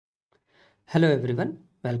Hello everyone,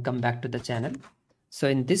 welcome back to the channel. So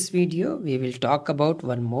in this video, we will talk about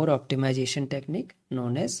one more optimization technique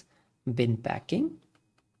known as bin packing,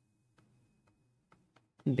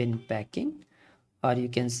 or you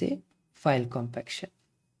can say file compaction.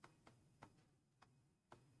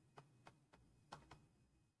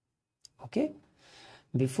 Okay,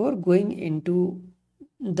 before going into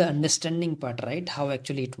the understanding part, right, how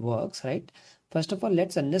actually it works, right? First of all,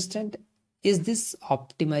 let's understand, is this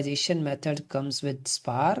optimization method comes with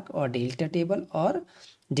Spark or Delta table or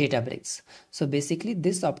Databricks? So basically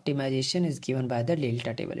this optimization is given by the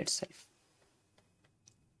Delta table itself.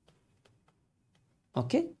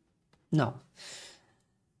 Okay, now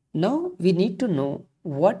we need to know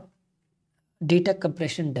what data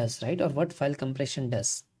compression does, right, or what file compression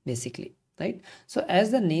does basically, right? So as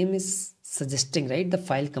the name is suggesting, right, the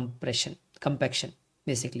file compaction,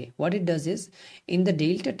 basically what it does is, in the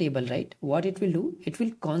Delta table, right, what it will do, it will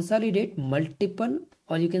consolidate multiple,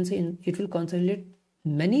 or you can say it will consolidate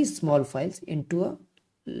many small files into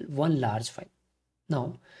one large file.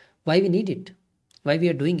 Now why we need it, why we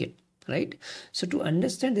are doing it, right? So to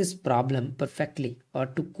understand this problem perfectly, or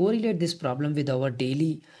to correlate this problem with our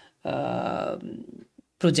daily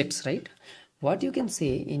projects, right, what you can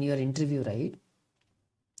say in your interview, right,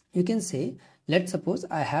 you can say, let's suppose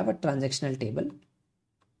I have a transactional table.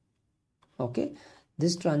 Okay,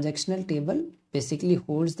 this transactional table basically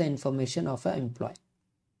holds the information of an employee.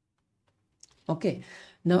 Okay,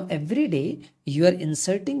 now every day you are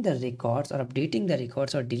inserting the records or updating the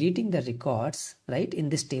records or deleting the records, right, in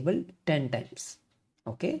this table 10 times.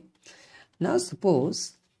 Okay, now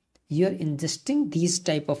suppose you are ingesting these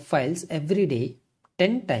type of files every day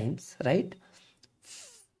 10 times, right,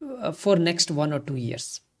 for next 1 or 2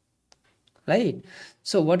 years, right?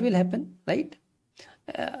 So what will happen, right?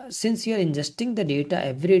 Since you are ingesting the data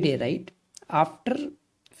every day, right, after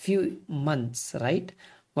few months, right,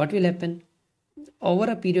 what will happen?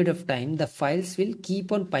 Over a period of time, the files will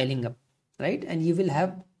keep on piling up, right, and you will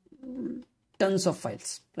have tons of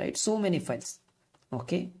files, right, so many files.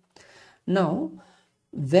 Okay, now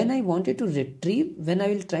when I wanted to retrieve, when I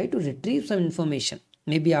will try to retrieve some information,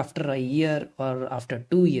 maybe after a year or after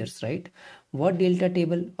 2 years, right, what Delta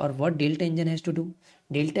table or what Delta engine has to do?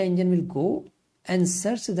 Delta engine will go and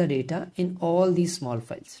search the data in all these small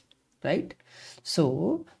files, right?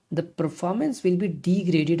 So the performance will be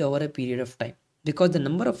degraded over a period of time, because the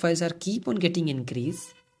number of files are keep on getting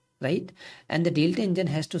increased, right? And the Delta engine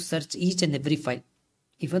has to search each and every file.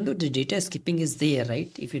 Even though the data skipping is there,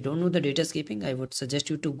 right? If you don't know the data skipping, I would suggest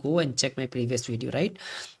you to go and check my previous video, right?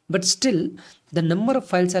 But still the number of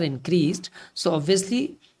files are increased, so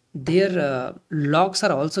obviously their logs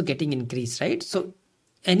are also getting increased, right? So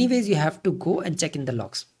anyways you have to go and check in the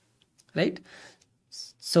logs, right?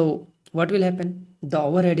 So what will happen? The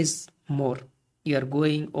overhead is more. You are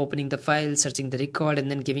going, opening the file, searching the record,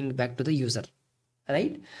 and then giving it back to the user,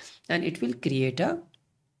 right? And it will create a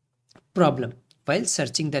problem while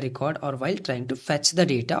searching the record or while trying to fetch the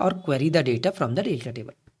data or query the data from the Delta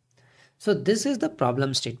table. So this is the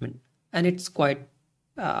problem statement, and it's quite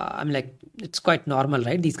it's quite normal,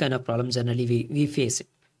 right? These kind of problems generally we face it.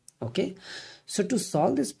 Okay, so to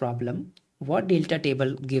solve this problem, what Delta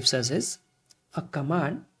table gives us is a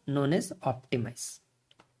command known as optimize.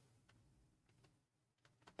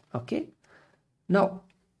 Okay, now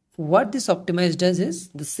what this optimize does is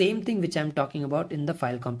the same thing which I'm talking about in the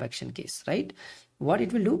file compaction case, right? What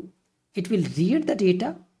it will do, it will read the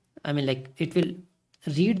data, it will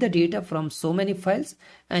read the data from so many files,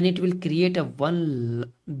 and it will create a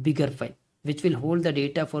one bigger file which will hold the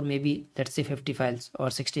data for maybe, let's say, 50 files or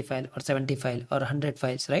 60 files or 70 files or 100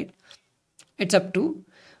 files, right? It's up to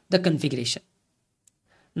the configuration.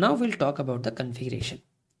 Now we'll talk about the configuration,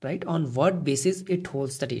 right? On what basis it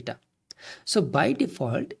holds the data. So by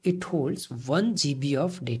default, it holds 1 GB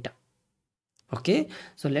of data. Okay,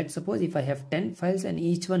 so let's suppose if I have 10 files and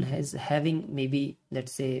each one has having maybe,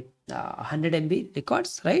 let's say, 100 MB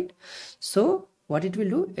records, right? So what it will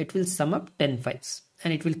do, it will sum up 10 files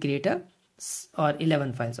and it will create or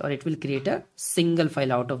 11 files, or it will create a single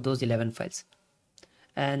file out of those 11 files.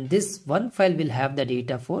 And this one file will have the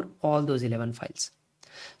data for all those 11 files.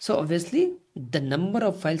 So obviously the number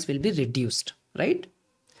of files will be reduced, right?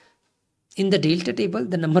 In the Delta table,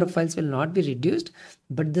 the number of files will not be reduced,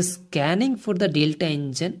 but the scanning for the Delta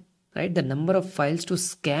engine, right, the number of files to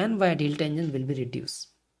scan via Delta engine will be reduced.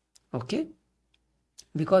 Okay,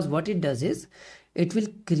 because what it does is, it will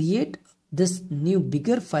create this new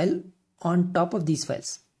bigger file on top of these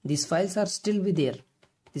files. These files are still be there.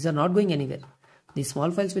 These are not going anywhere. These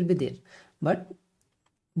small files will be there, but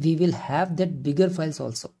we will have that bigger files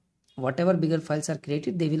also. Whatever bigger files are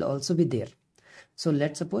created, they will also be there. So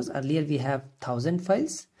let's suppose earlier we have 1000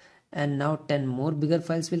 files and now 10 more bigger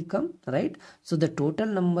files will come, right? So the total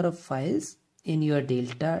number of files in your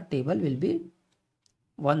delta table will be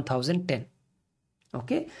 1010.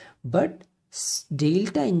 Okay, but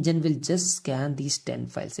delta engine will just scan these 10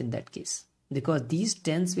 files in that case, because these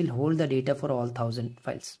 10s will hold the data for all 1000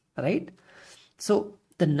 files, right? So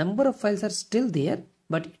the number of files are still there,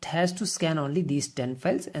 but it has to scan only these 10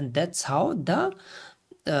 files, and that's how the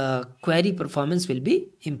query performance will be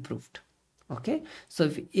improved. Okay,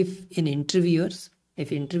 so if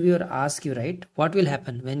interviewer asks you, right, what will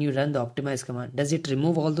happen when you run the optimize command? Does it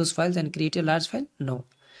remove all those files and create a large file? No,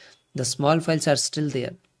 the small files are still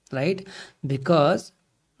there, right? Because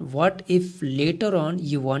what if later on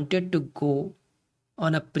you wanted to go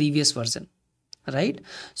on a previous version, right?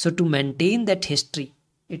 So to maintain that history,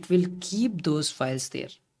 it will keep those files there.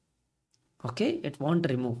 Okay, it won't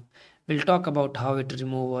remove. We'll talk about how it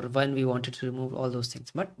remove or when we wanted to remove all those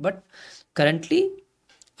things, but currently,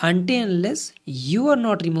 until unless you are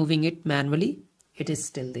not removing it manually, it is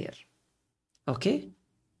still there. Okay,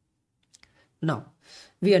 now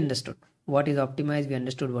we understood what is optimized, we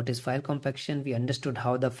understood what is file compaction, we understood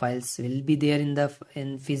how the files will be there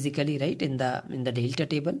in physically, right, in the delta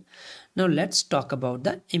table. Now let's talk about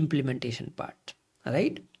the implementation part,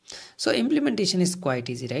 right? So implementation is quite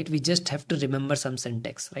easy, right? We just have to remember some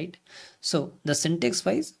syntax, right? So the syntax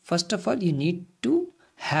wise, first of all, you need to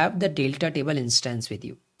have the delta table instance with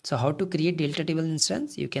you. So how to create delta table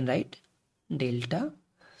instance? You can write delta,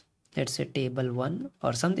 let's say table 1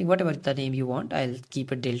 or something, whatever the name you want. I'll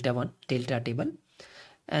keep it delta 1, delta table,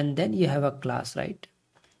 and then you have a class, right?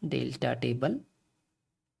 Delta table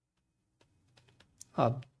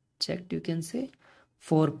object, you can say,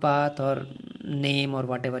 for path or name or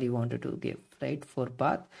whatever you wanted to give, right? For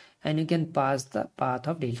path, and you can pass the path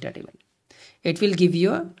of delta table. It will give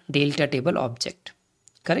you a delta table object,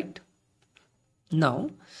 correct? Now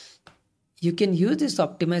you can use this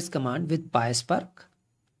optimize command with Pyspark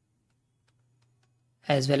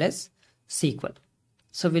as well as SQL.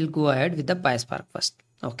 So we'll go ahead with the Pyspark first.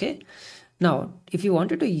 Okay, now if you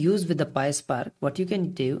wanted to use with the Pyspark, what you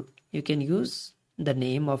can do, you can use the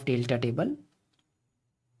name of delta table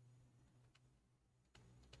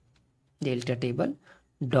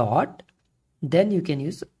dot, then you can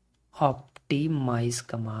use optimize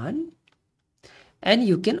command, and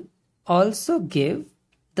you can also give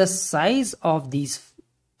the size of these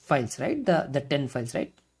files, right? The 10 files,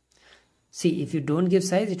 right? See, if you don't give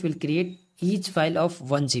size, it will create each file of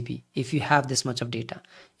 1 GB if you have this much of data.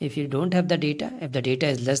 If you don't have the data, if the data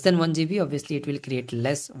is less than 1 GB, obviously it will create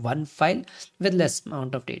one file with less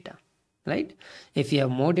amount of data, right? If you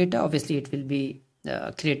have more data, obviously it will be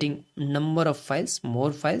creating number of files,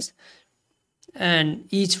 more files, and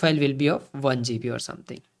each file will be of 1 GB or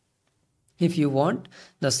something. If you want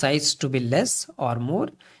the size to be less or more,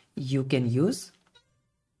 you can use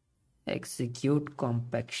execute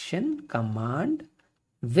compaction command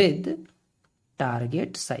with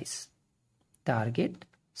target size,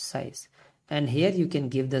 and here you can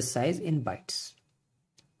give the size in bytes.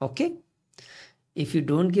 Okay, if you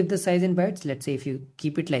don't give the size in bytes, let's say if you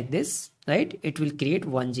keep it like this, right, it will create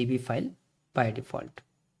 1 GB file by default.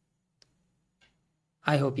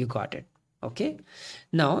 I hope you got it. Okay,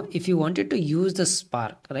 now if you wanted to use the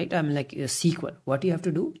Spark, right, I'm like SQL, what you have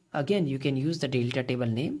to do, again you can use the delta table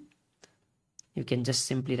name. You can just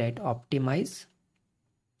simply write optimize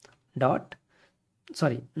dot,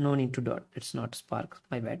 sorry, no need to dot, it's not Spark,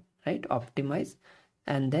 my bad, right? Optimize,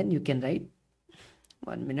 and then you can write,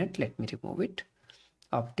 1 minute, let me remove it,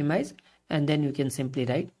 optimize, and then you can simply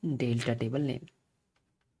write delta table name,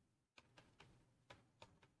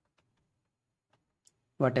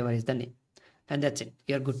 whatever is the name, and that's it,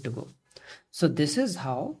 you're good to go. So this is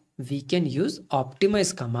how we can use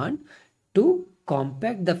optimize command to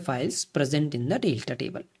compact the files present in the delta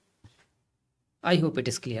table. I hope it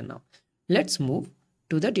is clear now. Let's move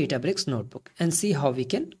to the Databricks notebook and see how we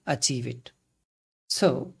can achieve it.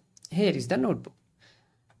 So here is the notebook.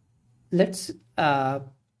 Let's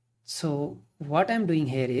so what I'm doing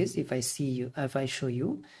here is, if I show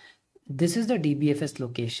you, this is the DBFS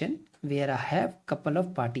location where I have couple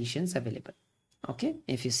of partitions available. Okay,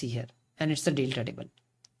 if you see here, and it's the delta table.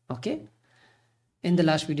 Okay, in the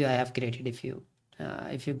last video I have created, if you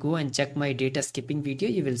go and check my data skipping video,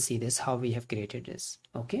 you will see this, how we have created this.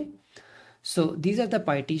 Okay, so these are the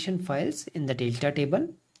partition files in the delta table.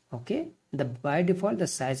 Okay, by default the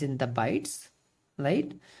size in the bytes,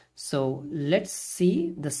 right? So let's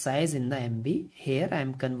see the size in the MB. Here I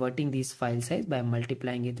am converting these file size by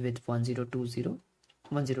multiplying it with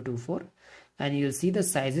 1024, and you'll see the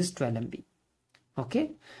size is 12 MB.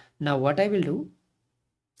 Okay, now what I will do,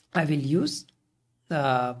 I will use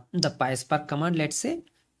the Pyspark command, let's say,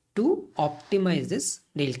 to optimize this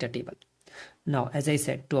delta table. Now, as I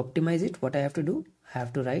said, to optimize it, what I have to do, I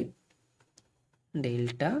have to write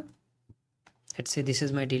delta. Let's say this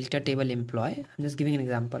is my delta table employee. I'm just giving an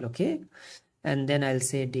example, okay? And then I'll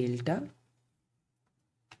say delta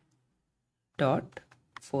dot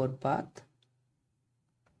for path,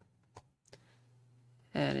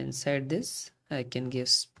 and inside this I can give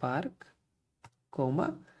Spark,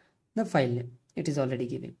 comma, the file name. It is already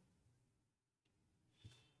given.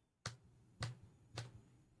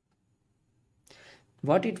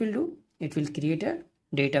 What it will do, it will create a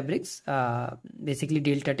Databricks, basically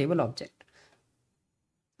delta table object.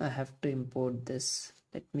 I have to import this.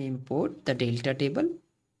 Let me import the delta table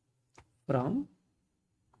from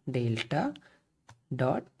delta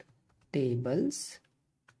dot tables,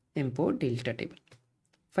 import delta table.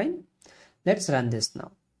 Fine. Let's run this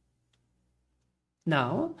now.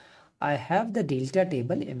 Now I have the delta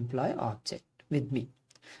table employee object with me.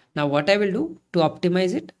 Now what I will do to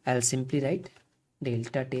optimize it, I'll simply write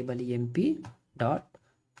delta table emp dot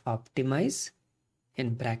optimize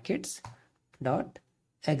in brackets dot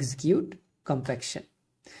execute compaction.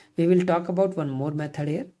 We will talk about one more method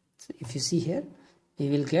here. So if you see here, we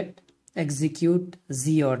will get execute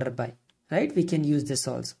z order by, right? We can use this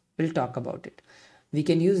also. We'll talk about it. We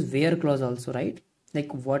can use where clause also, right?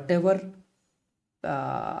 Like whatever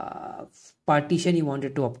partition you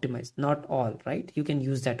wanted to optimize, not all, right? You can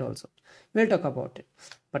use that also. We'll talk about it,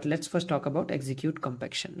 but let's first talk about execute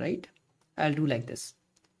compaction, right? I'll do like this.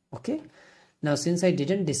 Okay, now since I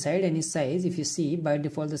didn't decide any size, if you see, by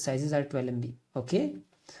default the sizes are 12 MB. Okay,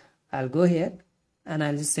 I'll go here and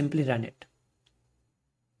I'll just simply run it.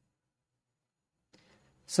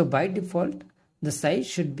 So by default the size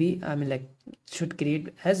should be, should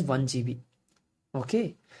create as 1 GB.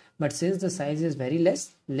 Okay, but since the size is very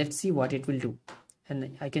less, let's see what it will do.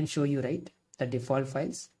 And I can show you, right, the default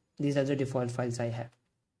files. These are the default files I have.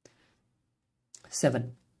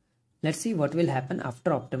 7. Let's see what will happen after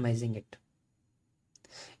optimizing it.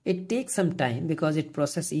 It takes some time because it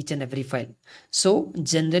processes each and every file. So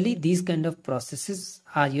generally these kind of processes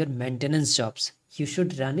are your maintenance jobs. You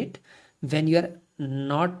should run it when you are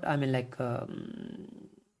not, when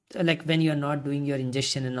you are not doing your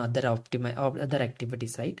ingestion and other other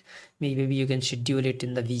activities, right? Maybe you can schedule it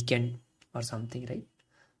in the weekend or something, right?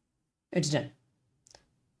 It's done.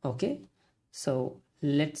 Okay, so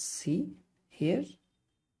let's see here.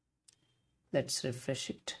 Let's refresh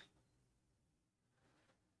it.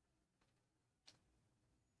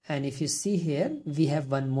 And if you see here, we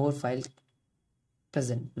have one more file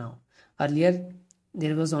present now. Earlier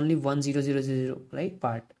there was only 1000, right,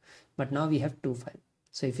 part, but now we have 2 files.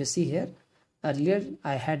 So if you see here, earlier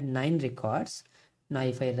I had 9 records. Now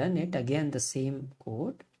if I run it again, the same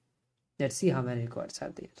code, let's see how many records are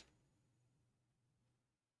there.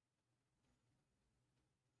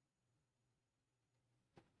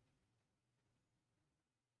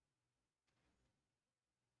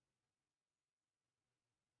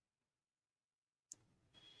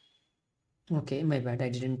 Okay, my bad, I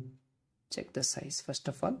didn't check the size. First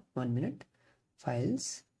of all, 1 minute,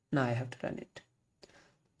 files, now I have to run it.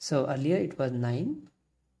 So earlier it was 9,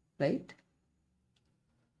 right?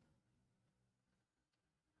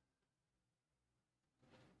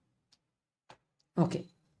 Okay,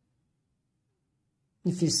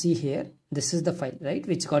 if you see here, this is the file, right,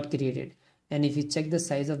 which got created. And if you check the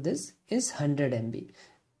size of this is 100 MB.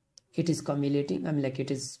 It is accumulating,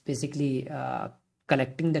 it is basically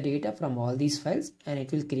collecting the data from all these files, and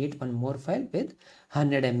it will create one more file with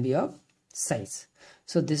 100 MB of size.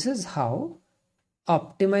 So this is how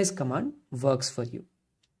optimize command works for you.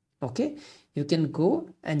 Okay, you can go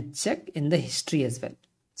and check in the history as well.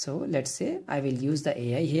 So let's say I will use the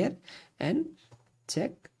AI here and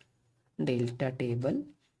check delta table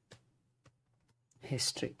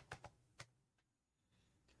history.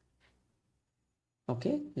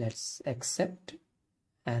 Okay, let's accept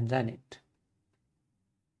and run it.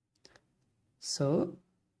 So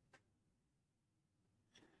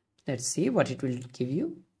let's see what it will give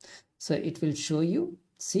you. So it will show you,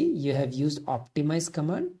 see, you have used optimize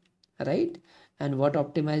command, right? And what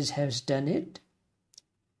optimize has done it,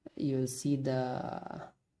 you'll see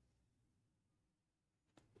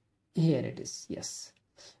here it is. Yes,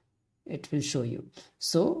 it will show you.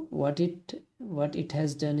 So what it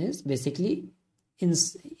has done is basically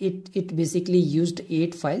it basically used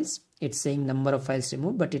 8 files. It's saying number of files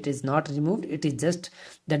removed, but it is not removed. It is just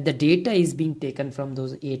that the data is being taken from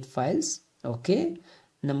those 8 files. Okay,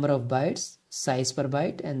 number of bytes, size per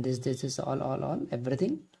byte, and this is all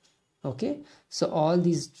everything. Okay, so all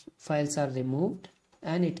these files are removed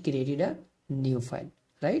and it created a new file,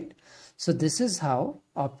 right? So this is how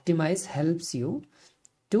optimize helps you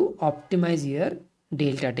to optimize your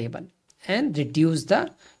delta table and reduce the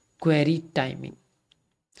query timing.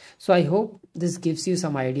 So I hope this gives you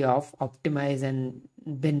some idea of optimize and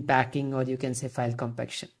bin packing, or you can say file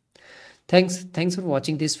compaction. Thanks for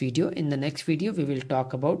watching this video. In the next video we will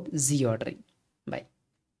talk about Z ordering.